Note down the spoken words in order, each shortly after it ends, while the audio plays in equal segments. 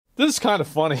This is kind of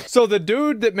funny. So the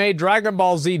dude that made Dragon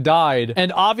Ball Z died,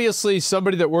 and obviously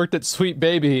somebody that worked at Sweet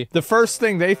Baby, the first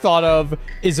thing they thought of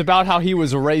is about how he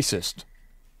was a racist.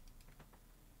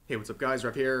 Hey, what's up guys,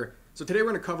 Rep here. So today we're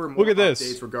going to cover more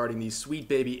updates regarding the Sweet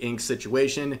Baby Inc.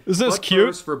 situation. Is this cute?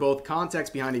 First, for both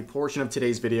context behind a portion of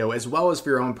today's video, as well as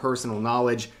for your own personal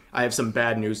knowledge, I have some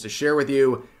bad news to share with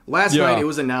you. Last night, it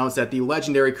was announced that the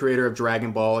legendary creator of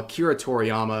Dragon Ball, Akira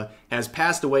Toriyama, has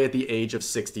passed away at the age of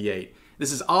 68.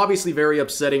 This is obviously very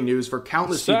upsetting news for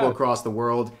countless people across the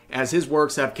world, as his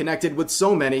works have connected with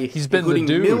so many, including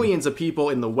millions of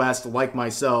people in the West like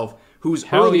myself, whose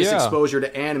earliest exposure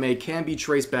to anime can be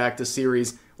traced back to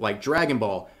series like Dragon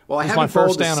Ball. While I haven't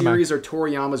followed the series or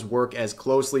Toriyama's work as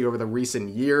closely over the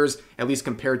recent years, at least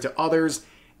compared to others,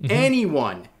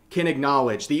 anyone can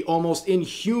acknowledge the almost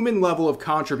inhuman level of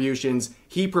contributions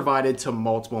he provided to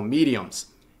multiple mediums.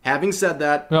 Having said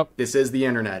that, this is the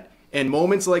internet. And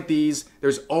moments like these,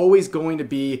 there's always going to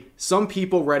be some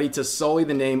people ready to sully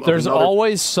the name of another. There's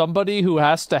always somebody who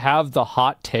has to have the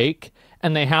hot take,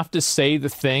 and they have to say the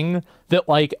thing that,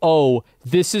 like, oh,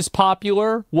 this is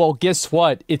popular? Well, guess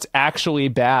what? It's actually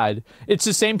bad. It's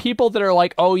the same people that are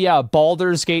like, oh yeah,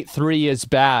 Baldur's Gate 3 is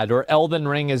bad, or Elden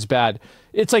Ring is bad.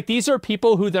 It's like, these are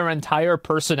people who their entire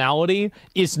personality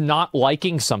is not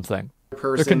liking something.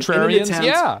 They're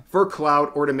contrarians, for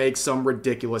clout or to make some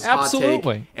ridiculous hot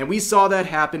take. And we saw that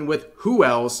happen with who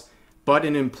else but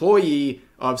an employee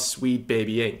of Sweet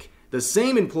Baby Inc. The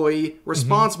same employee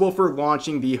responsible for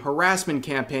launching the harassment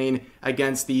campaign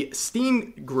against the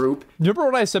Steam group. Remember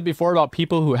what I said before about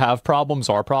people who have problems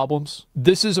are problems?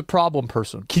 This is a problem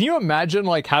person. Can you imagine,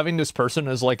 like, having this person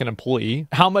as, like, an employee?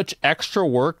 How much extra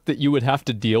work that you would have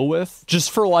to deal with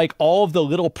just for, like, all of the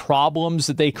little problems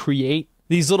that they create?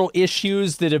 These little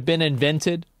issues that have been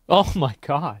invented? Oh my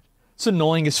god. It's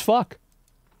annoying as fuck.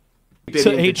 It's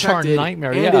an HR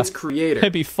nightmare, and its creator.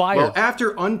 They'd be fired. Well,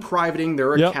 after unprivating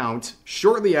their account,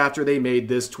 shortly after they made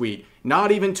this tweet,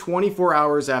 not even 24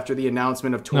 hours after the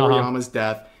announcement of Toriyama's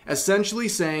death, essentially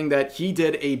saying that he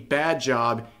did a bad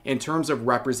job in terms of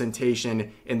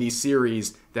representation in the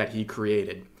series that he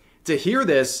created. To hear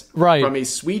this from a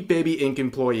Sweet Baby Inc.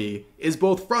 employee is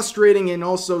both frustrating and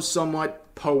also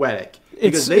somewhat poetic.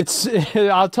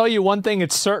 I'll tell you one thing,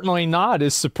 it's certainly not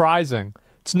as surprising.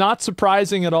 It's not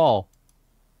surprising at all.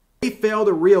 They fail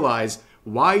to realize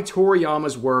why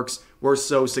Toriyama's works were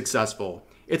so successful.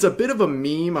 It's a bit of a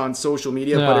meme on social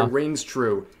media, but it rings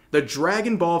true. The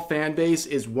Dragon Ball fan base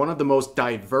is one of the most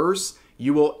diverse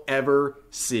you will ever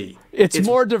see. It's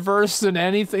more diverse than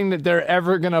anything that they're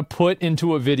ever going to put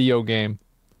into a video game.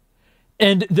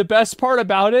 And the best part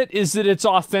about it is that it's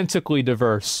authentically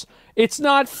diverse. It's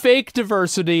not fake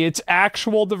diversity, it's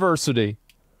actual diversity.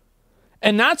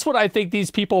 And that's what I think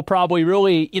these people probably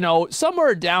really, you know,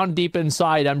 somewhere down deep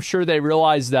inside, I'm sure they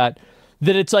realize that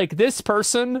it's like, this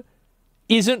person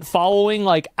isn't following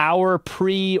like our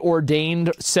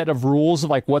preordained set of rules of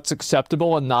like what's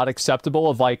acceptable and not acceptable,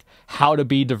 of like how to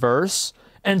be diverse,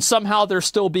 and somehow they're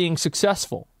still being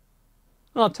successful.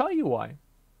 And I'll tell you why.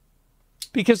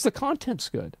 Because the content's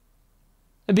good.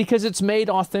 And because it's made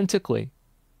authentically.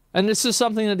 And this is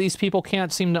something that these people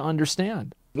can't seem to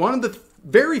understand. One of the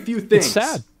very few things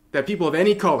that people of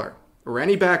any color or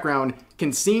any background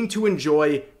can seem to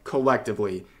enjoy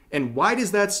collectively. And why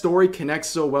does that story connect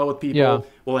so well with people?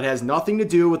 Well, it has nothing to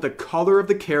do with the color of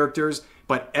the characters,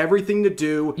 but everything to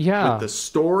do with the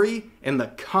story and the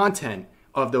content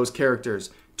of those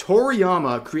characters.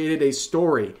 Toriyama created a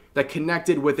story that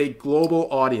connected with a global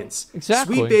audience.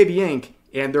 Sweet Baby Inc.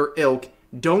 and their ilk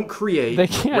don't create... They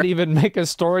can't even make a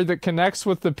story that connects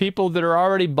with the people that are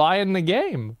already buying the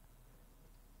game.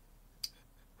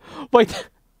 Like,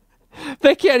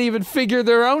 they can't even figure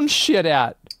their own shit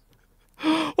out.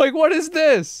 Like, what is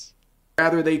this?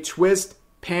 Rather, they twist,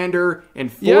 pander,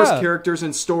 and force characters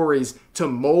and stories to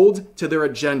mold to their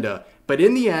agenda. But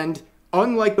in the end,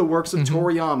 unlike the works of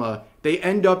Toriyama, they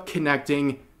end up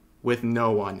connecting with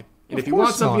no one. And if you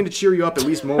want something to cheer you up, at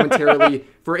least momentarily,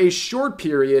 for a short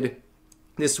period,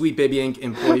 this Sweet Baby Inc.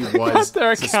 employee was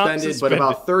suspended, but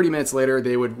about 30 minutes later,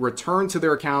 they would return to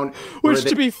their account. Which,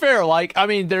 to be fair, like, I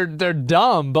mean, they're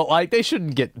dumb, but, like, they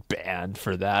shouldn't get banned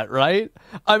for that, right?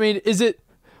 I mean,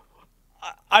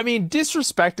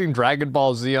 disrespecting Dragon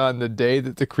Ball Z on the day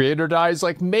that the creator dies,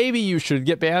 like, maybe you should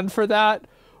get banned for that,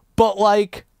 but,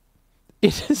 like,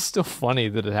 it is still funny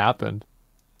that it happened.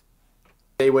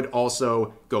 They would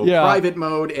also go private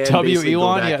mode and basically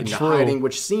go back into hiding,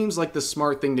 which seems like the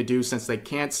smart thing to do since they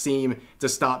can't seem to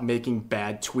stop making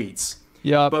bad tweets.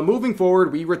 Yeah. But moving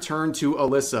forward, we return to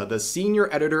Alyssa, the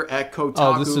senior editor at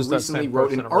Kotaku, recently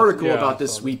wrote an article about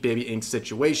this Sweet Baby Inc.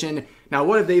 situation. Now,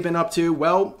 what have they been up to?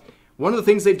 Well, one of the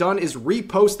things they've done is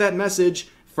repost that message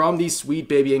from the Sweet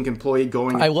Baby Inc. employee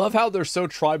going... I love how they're so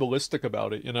tribalistic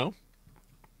about it, you know?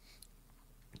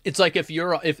 It's like if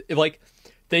like,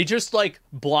 they just, like,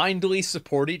 blindly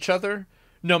support each other,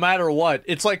 no matter what.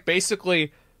 It's like,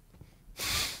 basically...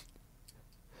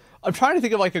 I'm trying to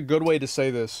think of, like, a good way to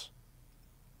say this.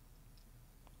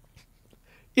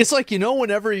 It's like, you know,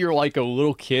 whenever you're, like, a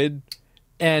little kid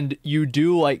and you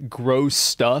do, like, gross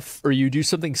stuff or you do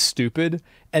something stupid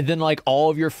and then, like, all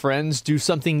of your friends do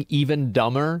something even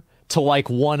dumber to, like,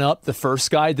 one-up the first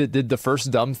guy that did the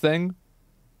first dumb thing?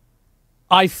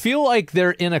 I feel like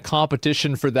they're in a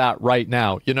competition for that right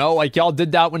now, you know? Like, y'all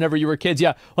did that whenever you were kids.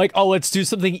 Yeah, like, oh, let's do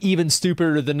something even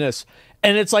stupider than this.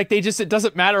 And it's like, it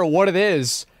doesn't matter what it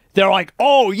is. They're like,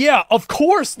 oh, yeah, of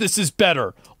course this is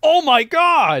better. Oh, my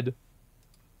God.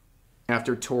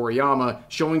 After Toriyama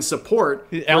showing support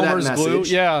for Elmer's that message. Glue,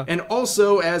 yeah. And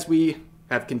also, as we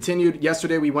have continued,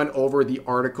 yesterday we went over the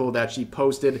article that she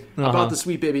posted about the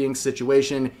Sweet Baby Inc.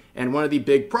 situation, and one of the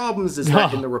big problems is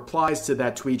that in the replies to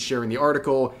that tweet sharing the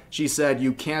article, she said,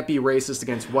 you can't be racist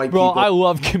against white people. Bro, I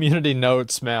love community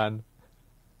notes, man.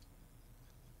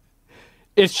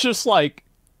 It's just like,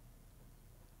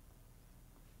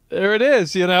 there it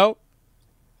is, you know?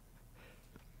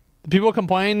 People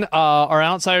complain are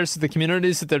outsiders to the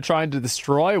communities that they're trying to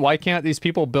destroy. Why can't these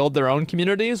people build their own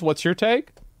communities? What's your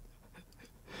take?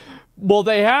 Well,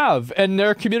 they have, and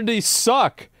their communities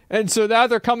suck. And so now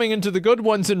they're coming into the good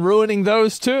ones and ruining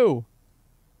those too.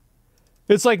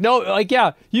 It's like, no, like,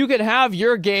 yeah, you can have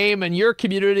your game and your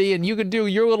community and you can do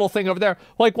your little thing over there.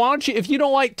 Like, why don't you, if you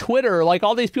don't like Twitter, like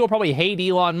all these people probably hate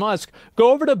Elon Musk,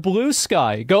 go over to Blue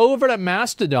Sky, go over to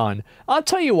Mastodon. I'll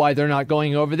tell you why they're not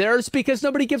going over there. It's because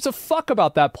nobody gives a fuck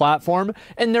about that platform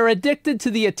and they're addicted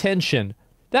to the attention.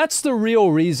 That's the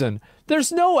real reason.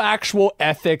 There's no actual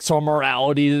ethics or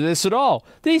morality to this at all.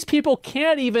 These people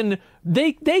can't even,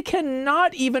 they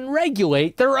cannot even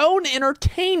regulate their own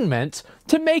entertainment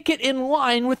to make it in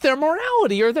line with their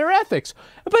morality or their ethics.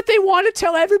 But they want to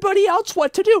tell everybody else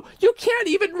what to do. You can't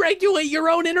even regulate your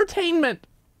own entertainment.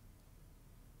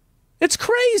 It's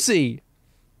crazy.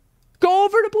 Go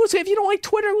over to Blue Sky. If you don't like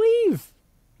Twitter, leave.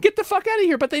 Get the fuck out of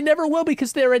here. But they never will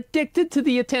because they're addicted to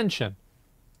the attention.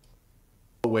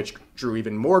 Which drew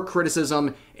even more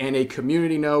criticism and a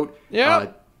community note,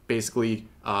 basically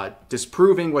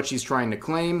disproving what she's trying to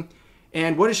claim.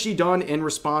 And what has she done in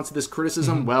response to this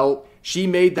criticism? Well, she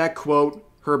made that quote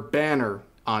her banner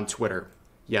on Twitter.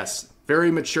 Yes,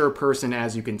 very mature person,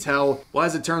 as you can tell. Well,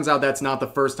 as it turns out, that's not the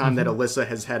first time that Alyssa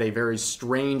has had a very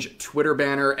strange Twitter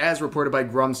banner. As reported by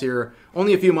Grums here,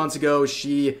 only a few months ago,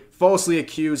 she falsely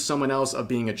accused someone else of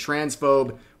being a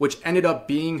transphobe, which ended up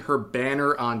being her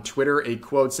banner on Twitter, a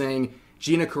quote saying,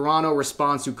 Gina Carano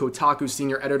responds to Kotaku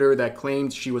senior editor that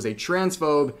claimed she was a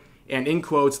transphobe, and in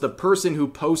quotes, the person who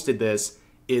posted this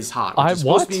is hot. Which is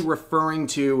supposed to be referring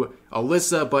to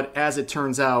Alyssa, but as it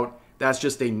turns out, that's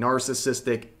just a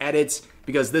narcissistic edit,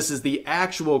 because this is the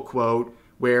actual quote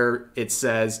where it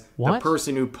says, the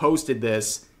person who posted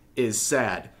this is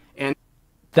sad. And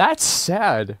that's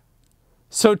sad.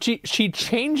 So she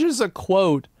changes a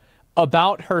quote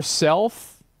about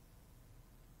herself.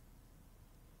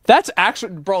 That's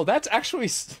actually, bro,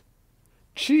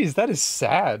 jeez, that is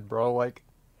sad, bro. Like,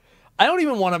 I don't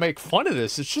even want to make fun of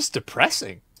this. It's just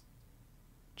depressing.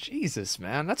 Jesus,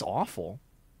 man, that's awful.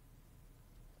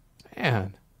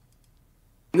 Man.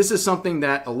 This is something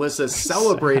that Alyssa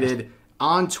celebrated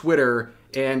on Twitter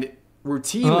and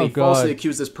routinely falsely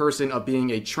accused this person of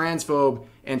being a transphobe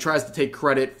and tries to take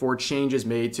credit for changes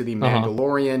made to The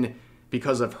Mandalorian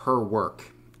because of her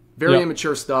work. Very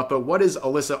immature stuff, but what has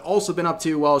Alyssa also been up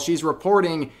to? Well, she's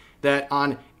reporting that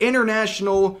on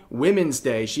International Women's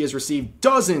Day, she has received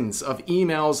dozens of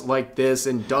emails like this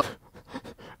and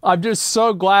I'm just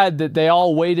so glad that they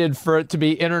all waited for it to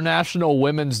be International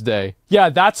Women's Day.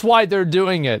 Yeah, that's why they're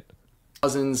doing it.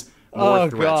 Dozens more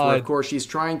threats. Where, of course, she's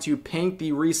trying to paint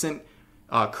the recent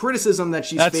criticism that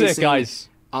she's facing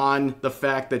on the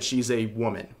fact that she's a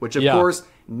woman. Which, of course,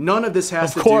 none of this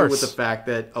has to do with the fact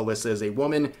that Alyssa is a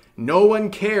woman. No one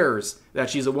cares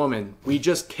that she's a woman. We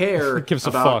just care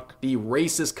about the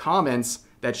racist comments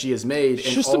that she has made,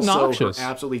 and also obnoxious. Her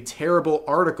absolutely terrible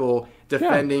article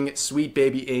defending Sweet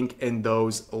Baby Inc. and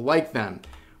those like them.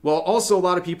 Well, also a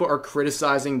lot of people are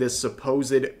criticizing this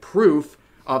supposed proof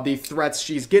of the threats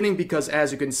she's getting because,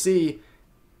 as you can see,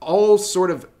 all sort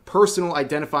of personal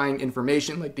identifying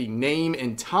information like the name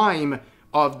and time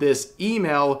of this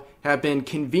email have been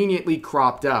conveniently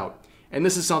cropped out. And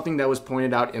this is something that was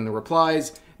pointed out in the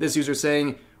replies. This user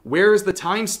saying, "Where's the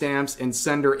timestamps and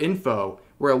sender info?"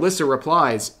 Where Alyssa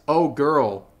replies, "Oh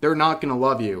girl, they're not gonna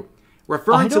love you."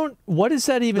 Referring to what does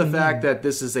that even mean? The fact that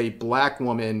this is a black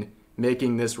woman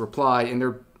making this reply, and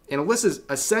Alyssa's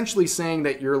essentially saying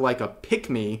that you're like a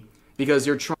pick-me because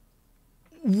you're trying.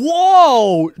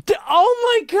 Whoa!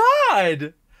 Oh my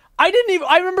god!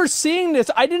 I remember seeing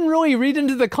this. I didn't really read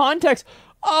into the context.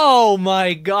 Oh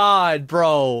my god,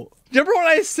 bro. Remember what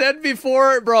I said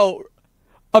before, bro?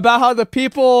 About how the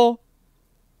people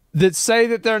that say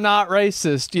that they're not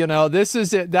racist, you know, this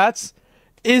is it.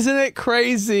 Isn't it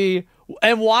crazy?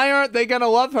 And why aren't they gonna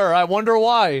love her? I wonder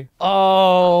why.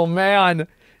 Oh man.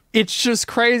 It's just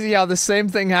crazy how the same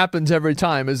thing happens every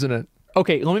time, isn't it?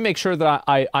 Okay, let me make sure that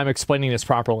I'm explaining this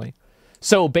properly.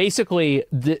 So basically,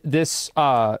 this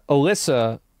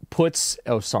Alyssa puts...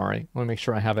 Oh, sorry. Let me make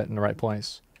sure I have it in the right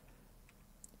place.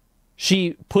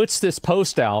 She puts this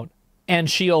post out, and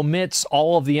she omits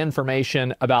all of the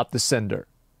information about the sender.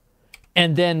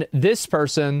 And then this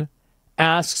person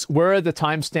asks, where are the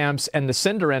timestamps and the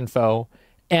sender info?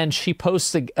 And she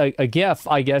posts a GIF,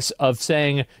 I guess, of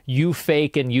saying, you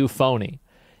fake and you phony.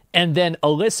 And then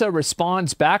Alyssa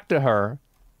responds back to her.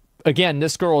 Again,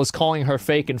 this girl is calling her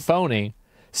fake and phony,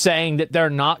 saying that they're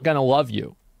not going to love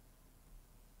you.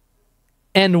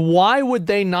 And why would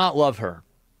they not love her?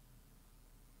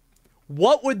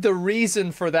 What would the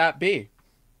reason for that be?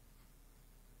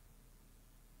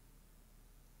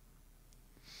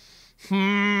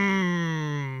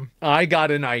 I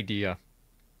got an idea.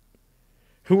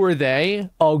 Who are they?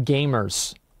 Oh,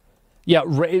 gamers. Yeah,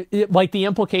 like the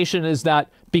implication is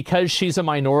that because she's a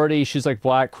minority, she's like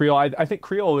Black, Creole. I think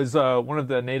Creole is one of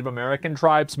the Native American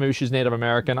tribes. Maybe she's Native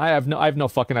American. I have no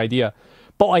fucking idea.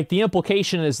 But like the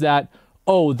implication is that,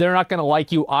 oh, they're not going to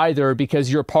like you either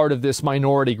because you're part of this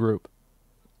minority group.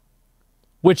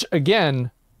 Which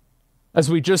again, as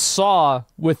we just saw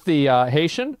with the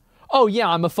Haitian, oh yeah,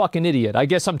 I'm a fucking idiot. I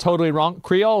guess I'm totally wrong.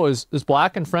 Creole is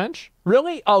Black and French?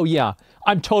 Really? Oh yeah,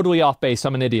 I'm totally off base.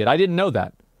 I'm an idiot. I didn't know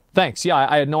that. Thanks. Yeah,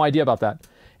 I had no idea about that.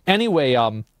 Anyway,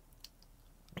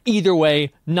 either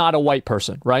way, not a white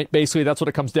person, right? Basically, that's what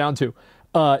it comes down to.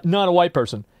 Not a white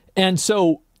person. And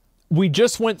so we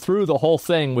just went through the whole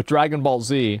thing with Dragon Ball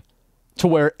Z to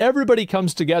where everybody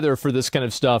comes together for this kind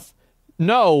of stuff.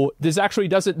 No, this actually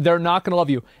doesn't. They're not going to love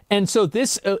you. And so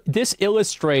this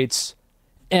illustrates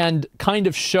and kind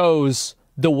of shows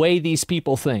the way these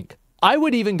people think. I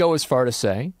would even go as far to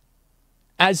say,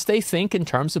 as they think in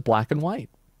terms of black and white.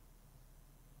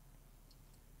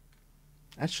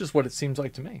 That's just what it seems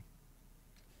like to me.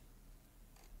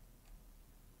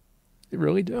 They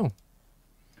really do.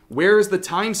 Where's the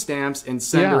timestamps and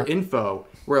sender info?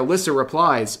 Where Alyssa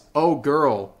replies, "Oh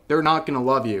girl, they're not gonna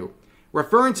love you."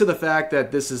 Referring to the fact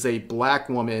that this is a black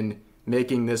woman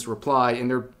making this reply, and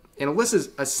Alyssa's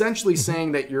essentially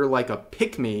saying that you're like a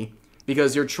pick-me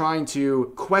because you're trying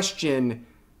to question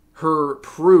her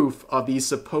proof of these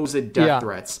supposed death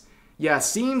threats. Yeah,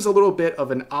 seems a little bit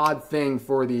of an odd thing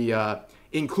for the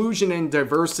inclusion and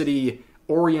diversity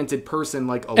oriented person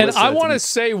like Alyssa. And I want to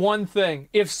say one thing.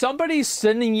 If somebody's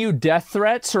sending you death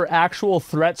threats or actual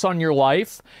threats on your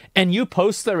life and you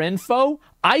post their info,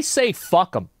 I say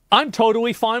fuck them. I'm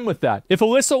totally fine with that. If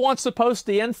Alyssa wants to post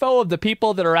the info of the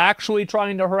people that are actually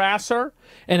trying to harass her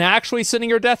and actually sending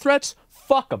her death threats,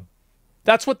 fuck them.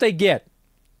 That's what they get.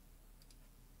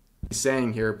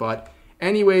 Saying here, but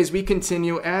anyways, we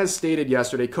continue. As stated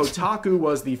yesterday, Kotaku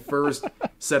was the first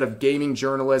set of gaming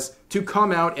journalists to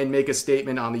come out and make a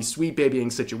statement on the sweet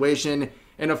babying situation.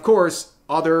 And of course,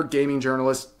 other gaming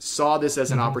journalists saw this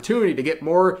as an opportunity to get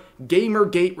more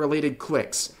Gamergate related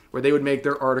clicks, where they would make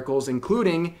their articles,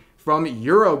 including from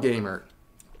Eurogamer.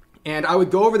 And I would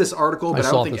go over this article, but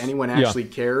I don't think anyone actually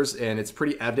cares, and it's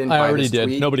pretty evident by this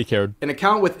tweet. Nobody cared. An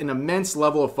account with an immense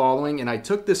level of following, and I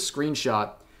took this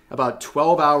screenshot about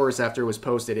 12 hours after it was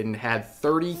posted, and it had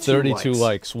 32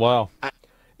 likes. Wow.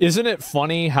 Isn't it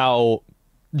funny how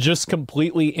just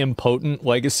completely impotent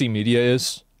legacy media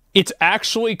is? It's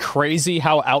actually crazy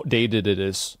how outdated it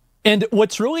is. And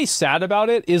what's really sad about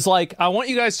it is, like, I want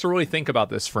you guys to really think about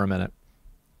this for a minute.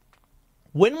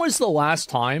 When was the last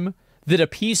time that a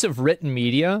piece of written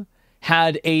media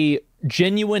had a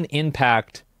genuine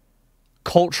impact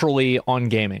culturally on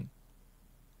gaming?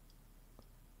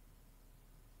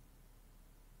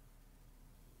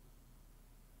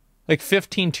 Like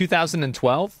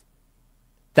 2012?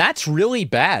 That's really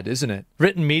bad, isn't it?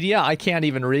 Written media, I can't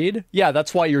even read. Yeah,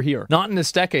 that's why you're here. Not in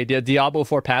this decade. Did Diablo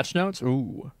 4 patch notes?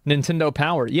 Ooh. Nintendo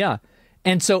Power, yeah.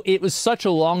 And so it was such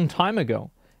a long time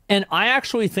ago. And I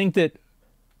actually think that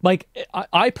Like,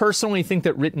 I personally think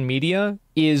that written media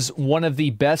is one of the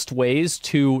best ways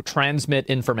to transmit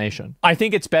information. I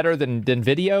think it's better than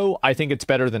video. I think it's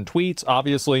better than tweets,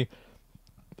 obviously.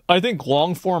 I think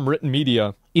long-form written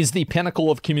media is the pinnacle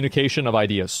of communication of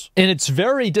ideas. And it's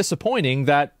very disappointing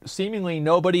that seemingly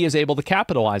nobody is able to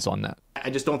capitalize on that. I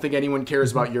just don't think anyone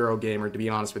cares about Eurogamer, to be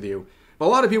honest with you. But a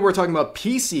lot of people were talking about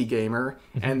PC Gamer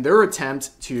and their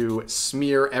attempt to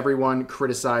smear everyone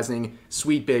criticizing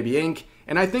Sweet Baby Inc.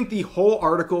 And I think the whole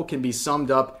article can be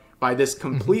summed up by this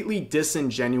completely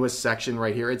disingenuous section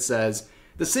right here. It says,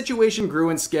 the situation grew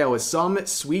in scale as some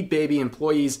Sweet Baby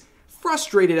employees,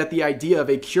 frustrated at the idea of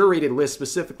a curated list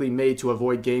specifically made to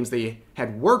avoid games they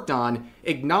had worked on,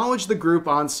 acknowledged the group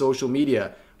on social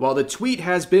media. While the tweet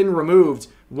has been removed,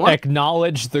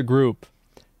 acknowledge the group.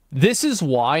 This is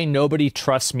why nobody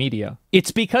trusts media.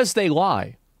 It's because they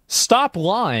lie. Stop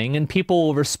lying and people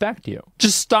will respect you.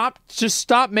 Just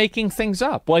stop making things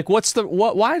up. Like,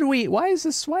 why is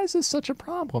this such a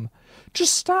problem?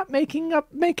 Just stop making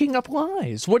up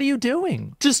lies. What are you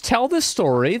doing? Just tell the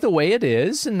story the way it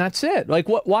is and that's it. Like,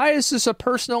 why is this a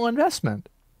personal investment?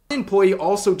 An employee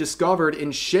also discovered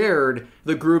and shared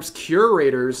the group's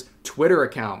curator's Twitter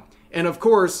account. And of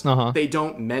course, they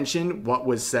don't mention what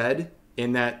was said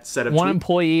in that set of tweets. One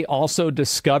employee also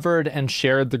discovered and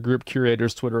shared the group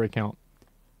curator's Twitter account.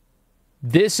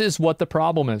 This is what the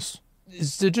problem is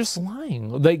they're just lying.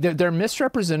 Like, they're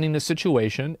misrepresenting the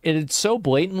situation. It's so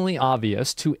blatantly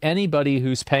obvious to anybody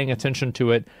who's paying attention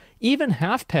to it, even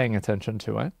half paying attention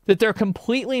to it, that they're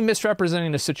completely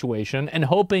misrepresenting the situation and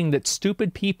hoping that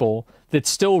stupid people that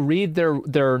still read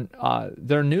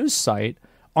their news site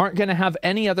aren't going to have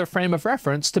any other frame of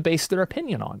reference to base their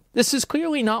opinion on. This is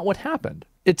clearly not what happened.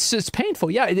 It's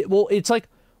painful. Yeah, it's like,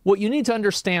 what you need to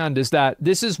understand is that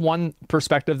this is one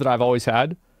perspective that I've always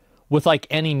had with like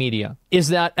any media, is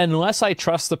that unless I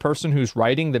trust the person who's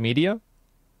writing the media,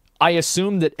 I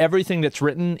assume that everything that's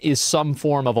written is some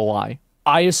form of a lie.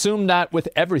 I assume that with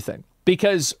everything,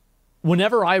 because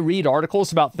whenever I read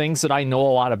articles about things that I know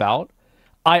a lot about,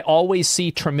 I always see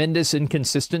tremendous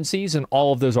inconsistencies in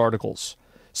all of those articles.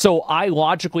 So I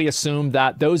logically assume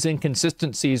that those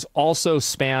inconsistencies also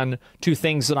span to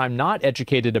things that I'm not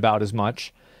educated about as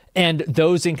much, and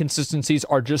those inconsistencies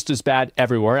are just as bad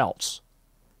everywhere else.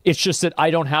 It's just that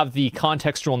I don't have the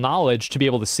contextual knowledge to be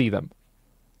able to see them.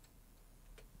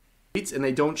 And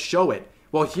they don't show it.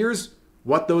 Well, here's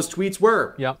what those tweets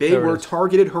were. Yeah, they were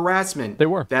targeted harassment. They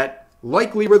were. That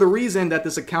likely were the reason that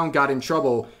this account got in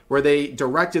trouble, where they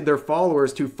directed their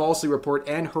followers to falsely report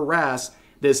and harass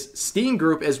this Steam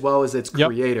group as well as its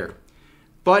creator.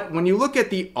 But when you look at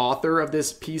the author of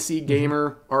this PC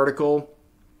Gamer article,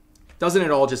 doesn't it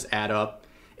all just add up?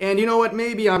 And you know what?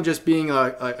 Maybe I'm just being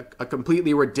a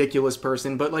completely ridiculous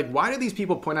person, but like, why do these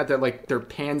people point out that like they're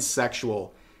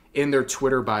pansexual in their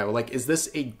Twitter bio? Like, is this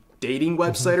a dating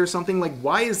website or something? Like,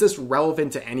 why is this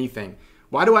relevant to anything?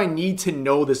 Why do I need to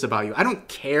know this about you? I don't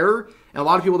care, and a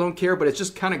lot of people don't care, but it's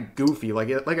just kind of goofy. Like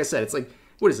I said, it's like,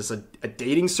 what is this, a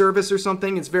dating service or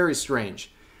something? It's very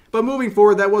strange. But moving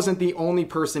forward, that wasn't the only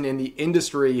person in the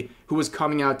industry who was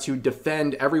coming out to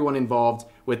defend everyone involved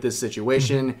with this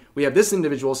situation. We have this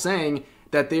individual saying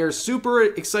that they are super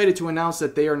excited to announce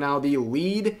that they are now the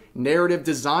lead narrative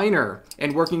designer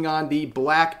and working on the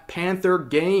Black Panther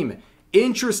game.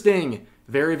 Interesting.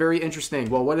 Very, very interesting.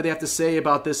 Well, what do they have to say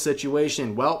about this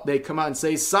situation? Well, they come out and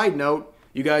say, side note,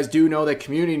 you guys do know that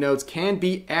community notes can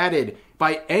be added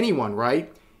by anyone,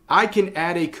 right? I can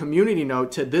add a community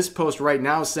note to this post right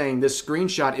now saying this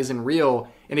screenshot isn't real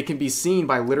and it can be seen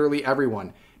by literally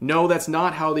everyone. No, that's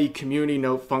not how the community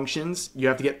note functions. You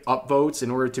have to get upvotes in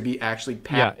order to be actually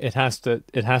passed. Yeah,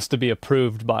 it has to be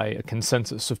approved by a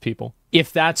consensus of people.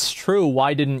 If that's true,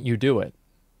 why didn't you do it?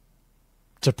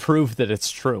 To prove that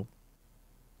it's true.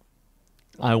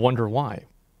 I wonder why.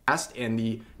 And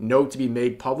the note to be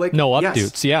made public. No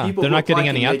updates, yeah. They're not getting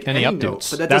any updates. Note,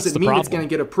 but that doesn't mean it's going to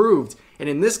get approved. And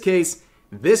in this case,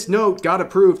 this note got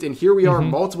approved, and here we are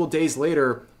multiple days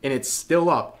later, and it's still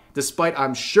up. Despite,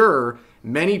 I'm sure,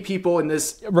 many people in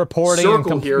this reporting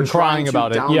circle and here crying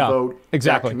about it. Downvote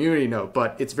exactly. that community note.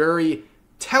 But it's very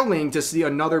telling to see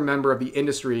another member of the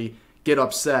industry get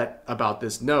upset about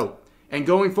this note. And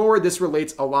going forward, this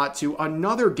relates a lot to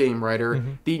another game writer,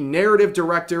 the narrative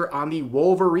director on the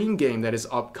Wolverine game that is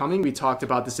upcoming. We talked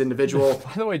about this individual.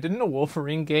 By the way, didn't a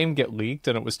Wolverine game get leaked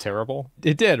and it was terrible?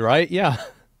 It did, right? Yeah.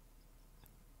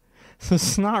 So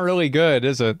it's not really good,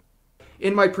 is it?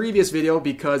 In my previous video,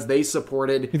 because they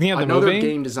supported another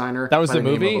game designer. That was the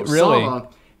movie? Really?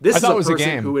 This is a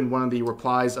person who in one of the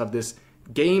replies of this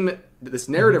game, this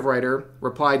narrative writer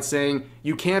replied saying,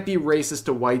 you can't be racist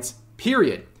to whites,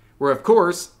 period. where, of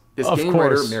course, this Of game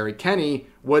course. writer, Mary Kenny,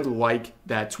 would like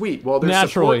that tweet. Well, their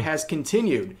Naturally. support has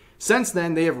continued. Since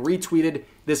then, they have retweeted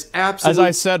this absolute... As I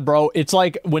said, bro, it's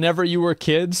like whenever you were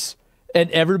kids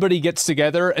and everybody gets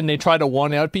together and they try to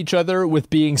one-up each other with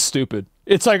being stupid.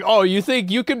 It's like, oh, you think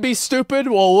you can be stupid?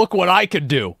 Well, look what I could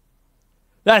do.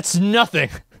 That's nothing.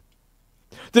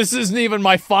 This isn't even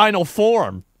my final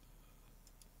form.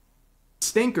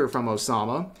 Stinker from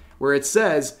Osama, where it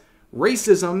says,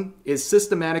 racism is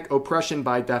systematic oppression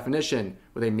by definition,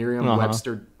 with a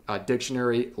Merriam-Webster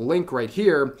dictionary link right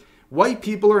here. White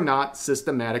people are not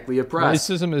systematically oppressed.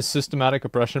 Racism is systematic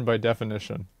oppression by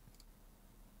definition.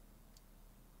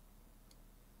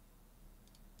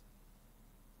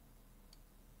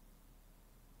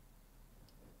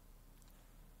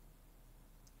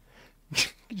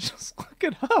 Just look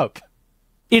it up.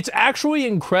 It's actually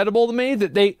incredible to me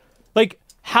that they, like,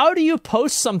 how do you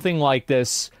post something like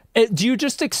this? Do you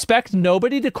just expect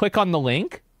nobody to click on the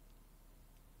link?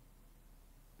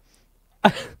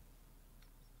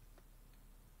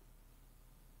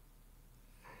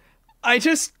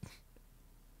 It's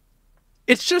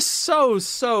just so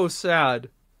sad.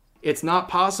 It's not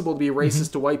possible to be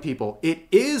racist to white people. It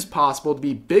is possible to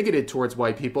be bigoted towards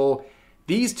white people.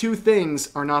 These two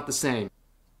things are not the same.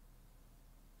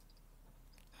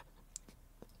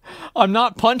 I'm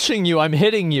not punching you, I'm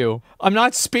hitting you. I'm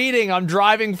not speeding, I'm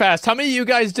driving fast. How many of you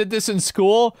guys did this in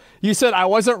school? You said I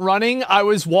wasn't running, I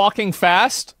was walking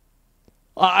fast?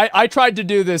 I tried to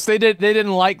do this. They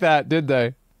didn't like that, did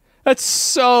they? That's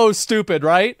so stupid,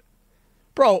 right?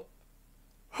 Bro,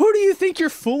 who do you think you're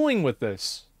fooling with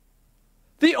this?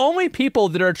 The only people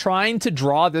that are trying to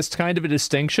draw this kind of a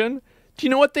distinction, do you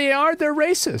know what they are? They're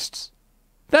racists.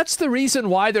 That's the reason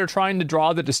why they're trying to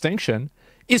draw the distinction,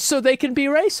 is so they can be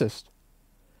racist.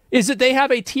 Is that they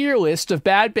have a tier list of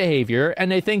bad behavior and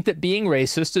they think that being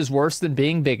racist is worse than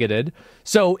being bigoted.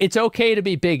 So it's okay to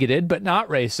be bigoted, but not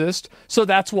racist. So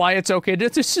that's why it's okay to...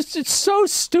 It's so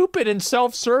stupid and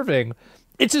self-serving.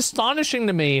 It's astonishing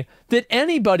to me that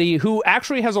anybody who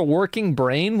actually has a working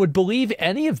brain would believe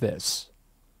any of this.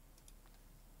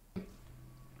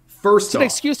 First It's an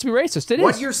excuse to be racist. It is.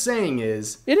 What you're saying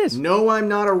is... It is. No, I'm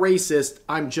not a racist.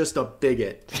 I'm just a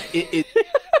bigot.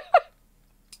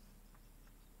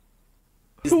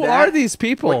 Who are these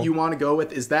people? What you want to go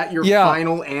with? Is that your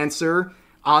final answer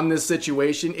on this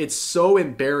situation? It's so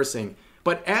embarrassing.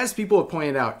 But as people have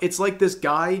pointed out, it's like this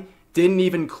guy didn't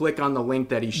even click on the link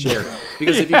that he shared.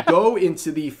 Because if you go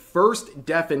into the first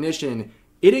definition,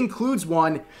 it includes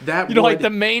one that You know, like the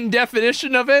main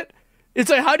definition of it? It's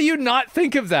like, how do you not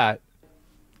think of that?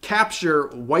 Capture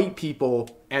white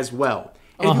people as well.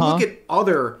 And if you look at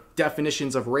other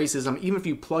definitions of racism, even if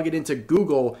you plug it into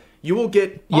Google, you will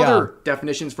get other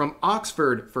definitions from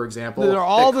Oxford, for example. They're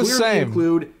all that the clearly same.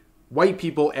 include white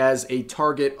people as a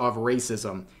target of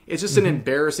racism. It's just an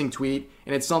embarrassing tweet,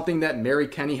 and it's something that Mary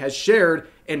Kenny has shared.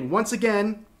 And once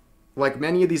again, like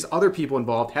many of these other people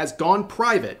involved, has gone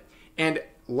private. And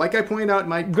like I pointed out in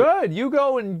my... Good. You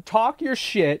go and talk your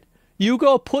shit. You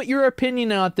go put your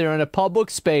opinion out there in a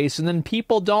public space, and then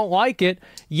people don't like it.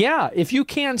 Yeah, if you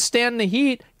can't stand the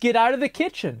heat, get out of the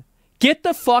kitchen. Get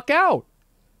the fuck out.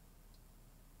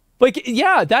 Like,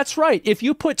 yeah, that's right. If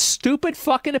you put stupid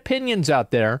fucking opinions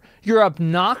out there, you're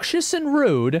obnoxious and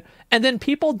rude, and then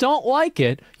people don't like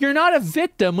it, you're not a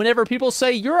victim whenever people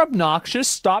say, you're obnoxious,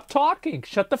 stop talking,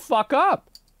 shut the fuck up.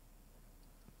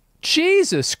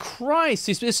 Jesus Christ,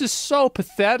 this is so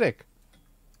pathetic.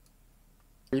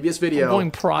 Previous video,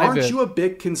 going private. Aren't you a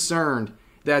bit concerned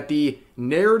that the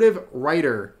narrative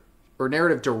writer or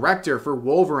narrative director for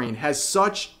Wolverine has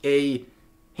such a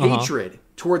hatred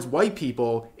towards white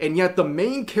people, and yet the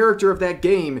main character of that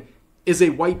game is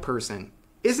a white person?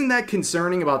 Isn't that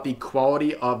concerning about the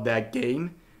quality of that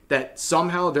game? That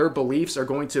somehow their beliefs are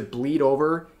going to bleed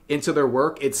over into their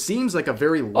work? It seems like a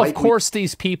very likely... Of course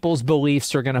these people's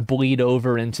beliefs are going to bleed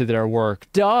over into their work.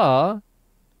 Duh.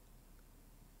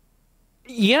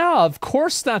 Yeah, of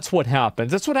course that's what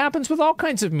happens. That's what happens with all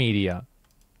kinds of media.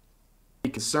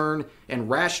 Concern and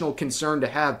rational concern to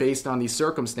have based on these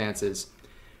circumstances.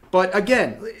 But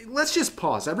again, let's just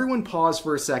pause. Everyone pause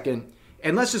for a second,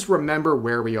 and let's just remember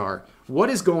where we are. What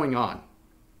is going on?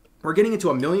 We're getting into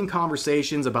a million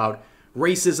conversations about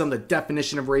racism, the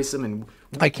definition of racism, and...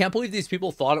 I can't believe these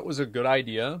people thought it was a good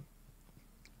idea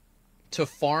to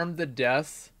farm the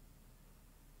death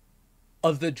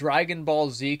of the Dragon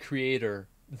Ball Z creator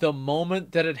the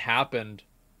moment that it happened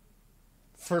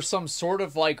for some sort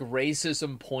of like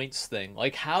racism points thing.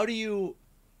 Like, how do you,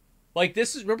 like,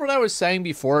 this is, remember what I was saying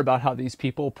before about how these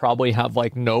people probably have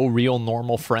like no real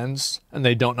normal friends and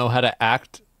they don't know how to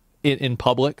act in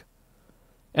public?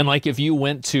 And like if you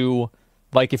went to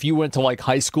like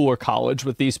high school or college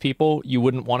with these people, you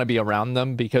wouldn't want to be around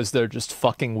them because they're just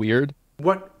fucking weird.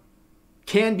 What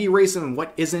can be racist and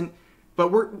what isn't.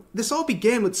 But this all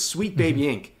began with Sweet Baby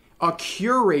Inc., a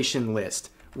curation list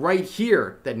right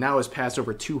here that now has passed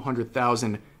over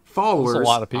 200,000 followers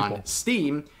on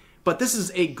Steam. But this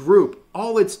is a group.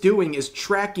 All it's doing is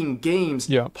tracking games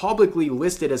publicly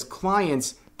listed as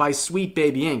clients by Sweet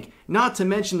Baby Inc. Not to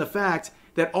mention the fact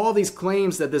that all these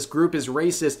claims that this group is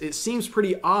racist, it seems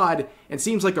pretty odd and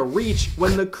seems like a reach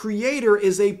when the creator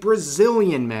is a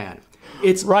Brazilian man.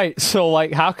 It's right. So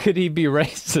like, how could he be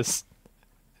racist?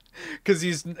 Because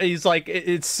he's like,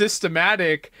 it's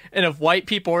systematic, and if white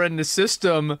people are in the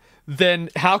system, then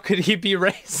how could he be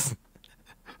racist?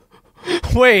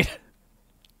 Wait,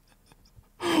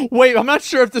 I'm not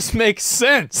sure if this makes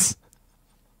sense.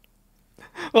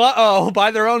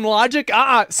 By their own logic?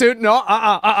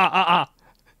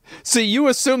 See, you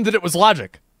assumed that it was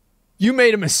logic. You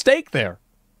made a mistake there.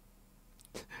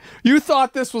 You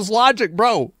thought this was logic,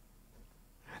 bro.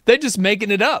 They're just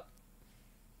making it up.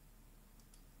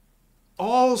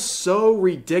 All so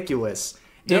ridiculous.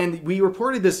 Yep. And we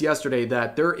reported this yesterday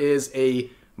that there is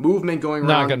a movement going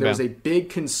around. There's a big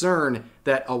concern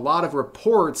that a lot of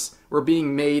reports were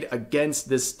being made against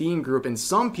this Steam group, and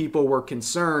some people were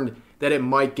concerned that it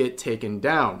might get taken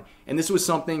down. And this was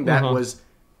something that was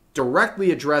directly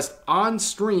addressed on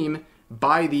stream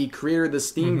by the creator of the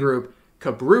Steam group,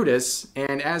 Cabrutus.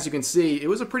 And as you can see, it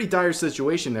was a pretty dire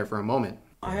situation there for a moment.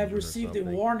 I have received a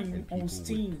warning on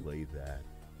Steam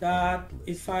that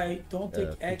if I don't take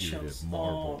actions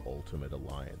on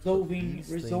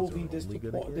resolving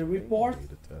the report,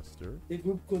 the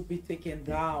group could be taken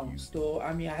down. So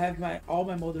I mean, I have all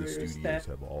my moderators that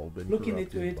looking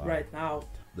into it right now.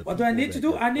 What do I need to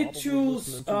do? I need to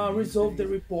resolve the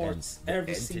reports,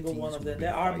 every single one of them.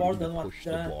 There are more than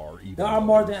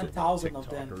 1,000 of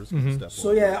them.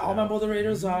 So yeah, all my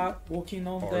moderators are working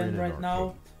on them right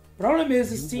now. Problem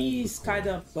is, Steam is kind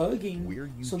of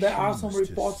bugging, so there are some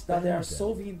reports that they are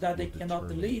solving that they cannot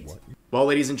delete. Well,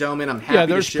 ladies and gentlemen, I'm happy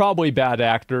there's probably bad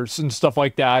actors and stuff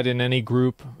like that in any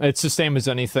group. It's the same as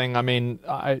anything. I mean,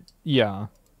 share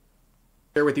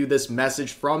with you this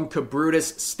message from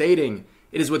Cabrutus stating,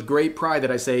 "It is with great pride that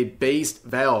I say based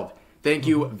Valve. Thank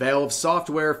you, Valve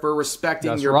Software, for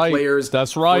respecting your players'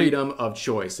 freedom of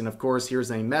choice." And of course,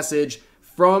 here's a message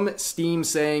from Steam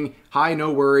saying, "Hi,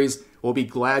 no worries. We'll be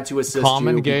glad to assist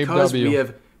you because we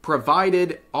have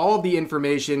provided all of the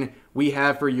information we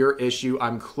have for your issue.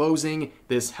 I'm closing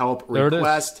this help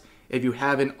request. If you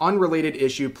have an unrelated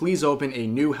issue, please open a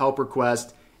new help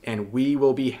request and we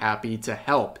will be happy to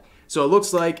help." So it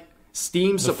looks like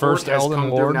Steam support has come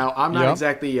through. Now, I'm not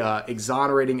exactly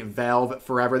exonerating Valve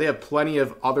forever. They have plenty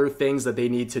of other things that they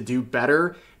need to do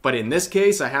better. But in this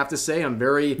case, I have to say I'm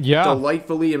very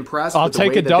delightfully impressed with the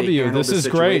way that they handled the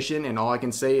situation. And all I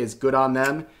can say is good on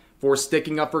them for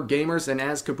sticking up for gamers. And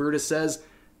as Cabrutus says,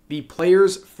 the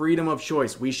player's freedom of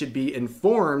choice. We should be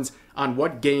informed on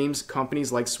what games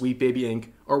companies like Sweet Baby Inc.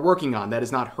 are working on. That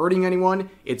is not hurting anyone.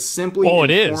 It's simply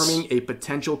informing a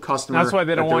potential customer. That's why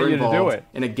they don't want you to do it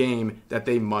in a game that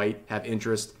they might have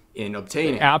interest in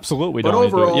obtaining. Absolutely. But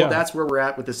overall, that's where we're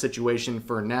at with the situation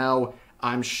for now.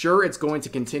 I'm sure it's going to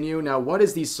continue. Now, what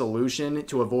is the solution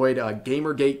to avoid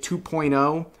Gamergate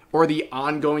 2.0 or the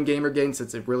ongoing Gamergate,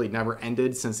 since it really never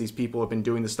ended, since these people have been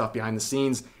doing this stuff behind the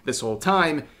scenes this whole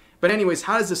time? But anyways,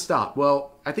 how does this stop?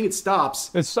 Well, I think it stops.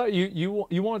 You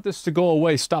want this to go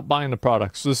away, stop buying the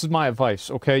products. This is my advice,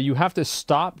 okay? You have to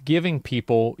stop giving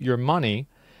people your money,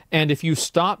 and if you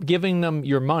stop giving them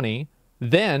your money,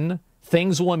 then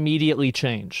things will immediately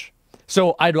change.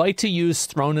 So I'd like to use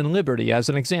Throne and Liberty as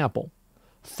an example.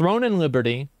 Throne and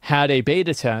Liberty had a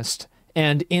beta test,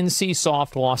 and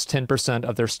NCSoft lost 10%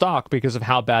 of their stock because of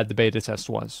how bad the beta test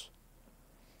was.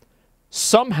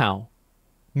 Somehow,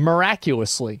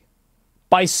 miraculously,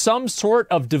 by some sort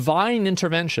of divine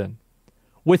intervention,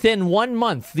 within 1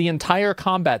 month, the entire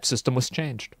combat system was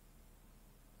changed.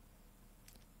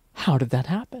 How did that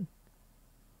happen?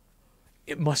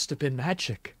 It must have been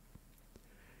magic.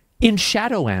 In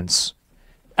Shadowlands,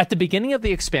 at the beginning of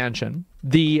the expansion,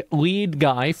 the lead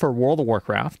guy for World of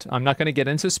Warcraft, I'm not going to get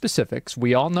into specifics,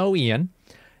 we all know Ian.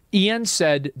 Ian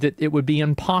said that it would be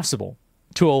impossible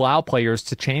to allow players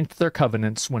to change their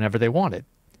covenants whenever they wanted.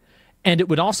 And it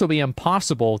would also be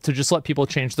impossible to just let people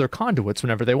change their conduits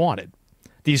whenever they wanted.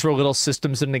 These were little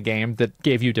systems in the game that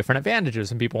gave you different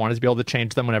advantages, and people wanted to be able to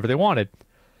change them whenever they wanted.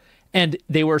 And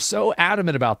they were so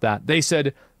adamant about that. They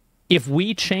said, if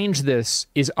we change this,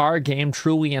 is our game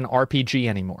truly an RPG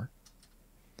anymore?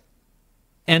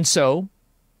 And so,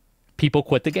 people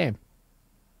quit the game.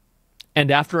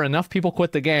 And after enough people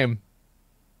quit the game,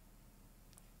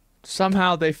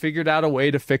 somehow they figured out a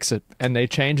way to fix it, and they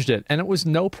changed it, and it was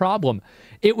no problem.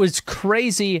 It was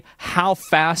crazy how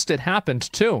fast it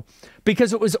happened, too,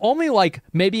 because it was only like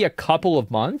maybe a couple of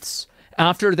months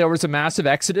after there was a massive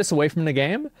exodus away from the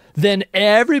game. Then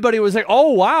everybody was like,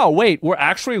 oh, wow, wait, we're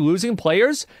actually losing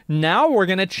players? Now we're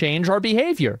going to change our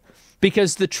behavior.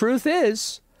 Because the truth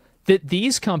is that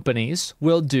these companies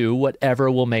will do whatever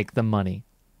will make them money.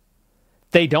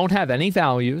 They don't have any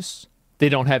values. They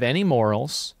don't have any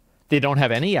morals. They don't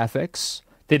have any ethics.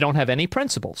 They don't have any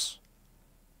principles.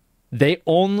 They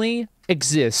only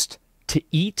exist to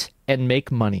eat and make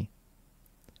money.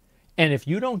 And if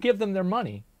you don't give them their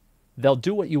money, they'll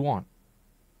do what you want.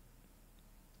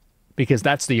 Because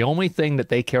that's the only thing that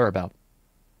they care about.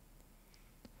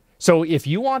 So if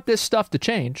you want this stuff to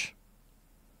change,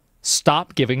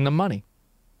 stop giving them money.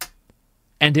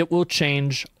 And it will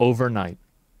change overnight.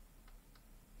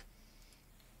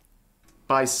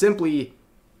 By simply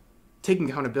taking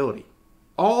accountability.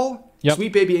 All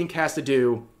Sweet Baby Inc. has to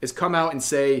do is come out and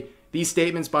say, these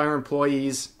statements by our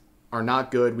employees are not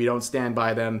good, we don't stand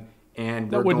by them,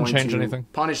 and we're going to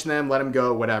punish them, let them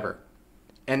go, whatever.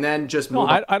 And then just move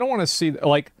on. I don't want to see,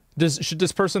 like, should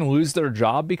this person lose their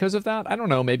job because of that? I don't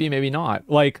know, maybe, maybe not.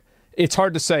 Like, it's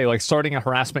hard to say, like, starting a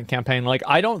harassment campaign. Like,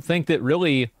 I don't think that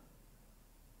really...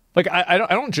 Like, I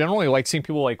don't generally like seeing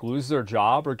people, like, lose their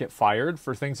job or get fired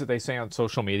for things that they say on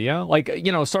social media. Like,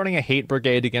 you know, starting a hate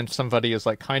brigade against somebody is,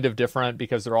 like, kind of different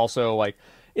because they're also, like,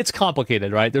 it's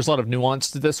complicated, right? There's a lot of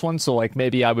nuance to this one. So, like,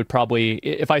 maybe I would probably,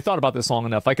 if I thought about this long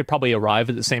enough, I could probably arrive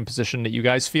at the same position that you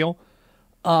guys feel.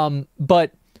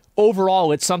 But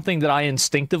overall, it's something that I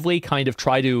instinctively kind of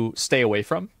try to stay away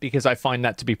from because I find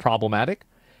that to be problematic.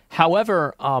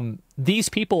 However, these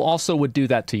people also would do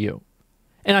that to you.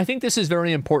 And I think this is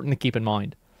very important to keep in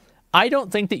mind. I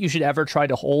don't think that you should ever try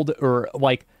to hold or,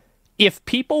 like, if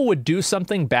people would do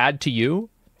something bad to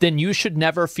you, then you should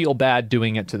never feel bad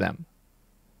doing it to them.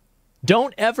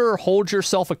 Don't ever hold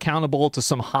yourself accountable to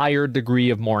some higher degree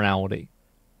of morality.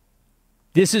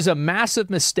 This is a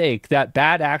massive mistake that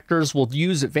bad actors will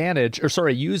use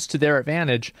to their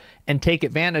advantage and take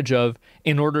advantage of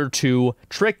in order to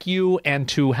trick you and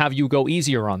to have you go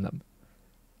easier on them.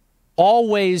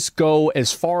 Always go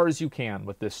as far as you can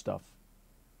with this stuff.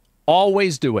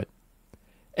 Always do it.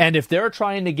 And if they're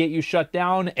trying to get you shut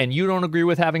down and you don't agree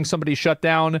with having somebody shut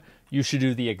down, you should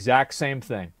do the exact same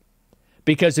thing.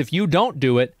 Because if you don't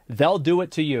do it, they'll do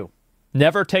it to you.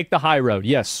 Never take the high road.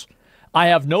 Yes, I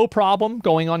have no problem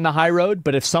going on the high road,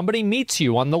 but if somebody meets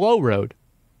you on the low road,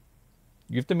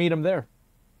 you have to meet them there.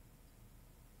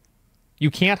 You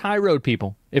can't high road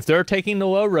people. If they're taking the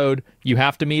low road, you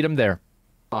have to meet them there.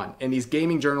 And these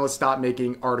gaming journalists stop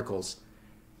making articles.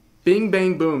 Bing,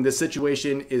 bang, boom, this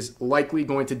situation is likely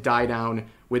going to die down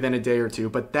within a day or two,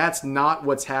 but that's not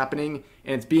what's happening,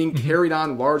 and it's being carried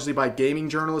on largely by gaming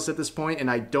journalists at this point,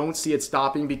 and I don't see it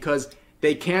stopping because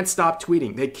they can't stop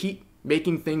tweeting. They keep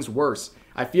making things worse.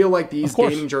 I feel like these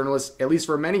gaming journalists, at least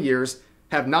for many years,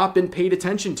 have not been paid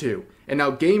attention to, and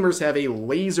now gamers have a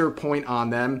laser point on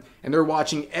them, and they're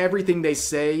watching everything they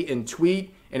say and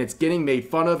tweet, and it's getting made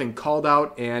fun of and called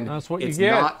out, and it's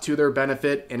not to their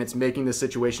benefit, and it's making the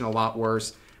situation a lot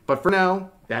worse. But for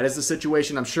now, that is the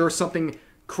situation. I'm sure something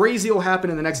crazy will happen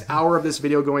in the next hour of this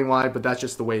video going live, but that's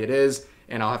just the way it is,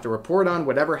 and I'll have to report on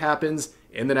whatever happens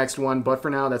in the next one. But for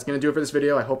now, that's going to do it for this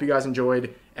video. I hope you guys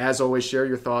enjoyed. As always, share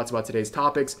your thoughts about today's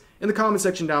topics in the comment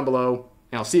section down below,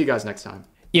 and I'll see you guys next time.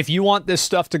 If you want this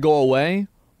stuff to go away,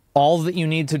 all that you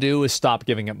need to do is stop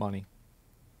giving it money.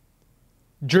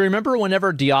 Do you remember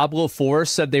whenever Diablo 4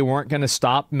 said they weren't going to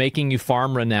stop making you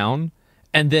farm renown,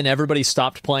 and then everybody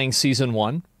stopped playing Season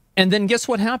 1? And then guess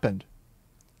what happened?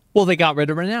 Well, they got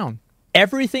rid of renown.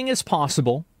 Everything is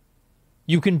possible.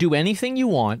 You can do anything you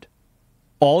want.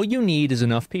 All you need is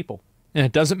enough people. And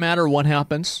it doesn't matter what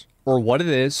happens, or what it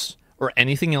is, or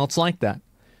anything else like that.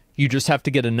 You just have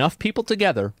to get enough people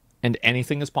together, and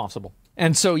anything is possible.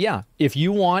 And so, yeah, if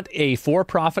you want a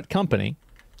for-profit company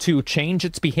to change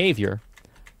its behavior,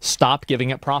 stop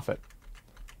giving it profit,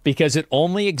 because it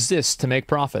only exists to make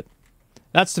profit.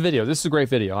 That's the video. This is a great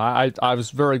video. I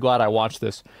was very glad I watched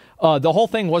this. The whole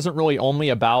thing wasn't really only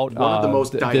about one of the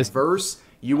most diverse.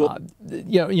 The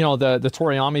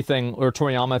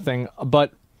Toriyama thing,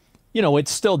 but you know,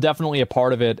 it's still definitely a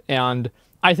part of it. And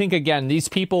I think again, these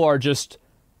people are just.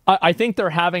 I think they're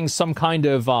having some kind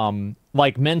of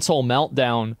like mental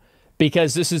meltdown,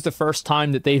 because this is the first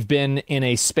time that they've been in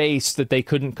a space that they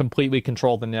couldn't completely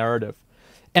control the narrative.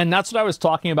 And that's what I was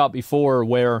talking about before,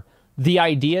 where the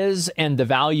ideas and the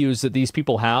values that these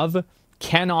people have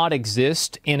cannot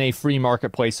exist in a free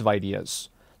marketplace of ideas.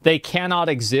 They cannot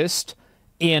exist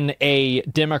in a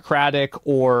democratic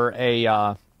or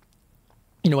a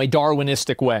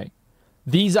Darwinistic way.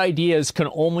 These ideas can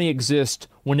only exist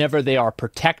whenever they are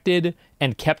protected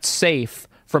and kept safe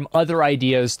from other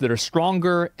ideas that are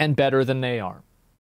stronger and better than they are.